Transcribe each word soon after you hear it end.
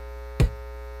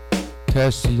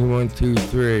Testing 1, 2,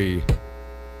 3.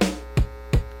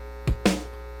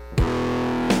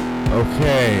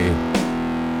 Okay.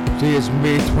 Today is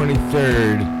May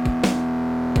 23rd.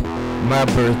 My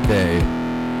birthday.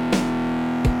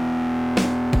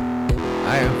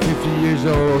 I am 50 years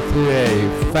old today.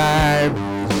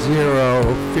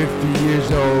 50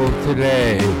 years old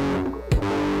today.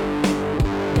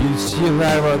 You see a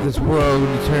lot about this world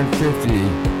when you turn 50.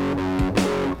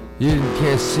 You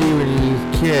can't see when you were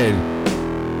a kid.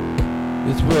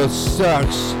 This world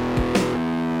sucks.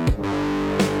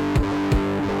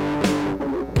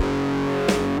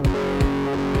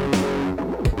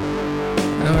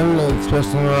 I'm really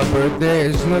stressing about my birthday.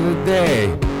 It's another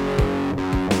day.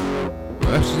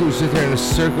 I should do sit there in a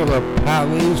circle of pot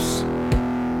leaves.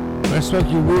 I smoke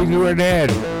your weed and you're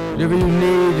dead. Whatever you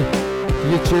need to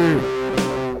get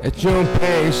at your own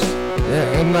pace,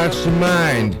 that unlocks your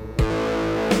mind.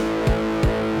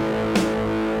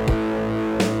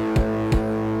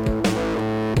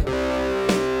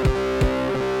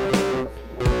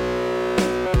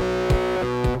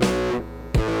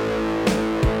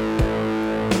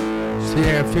 See,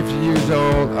 I'm 50 years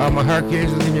old. My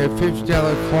archangel give me a $50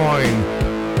 coin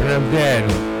when I'm dead.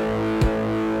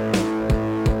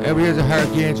 Everybody has a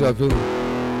archangel. If you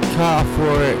call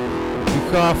for it,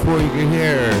 you can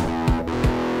hear her.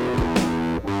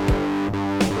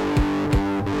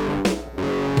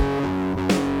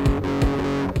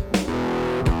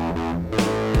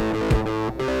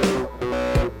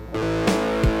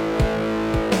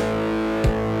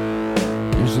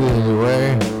 Usually anyway.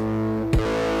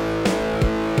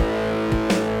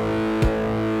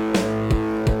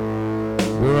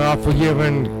 We're all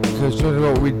forgiven because of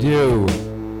what we do.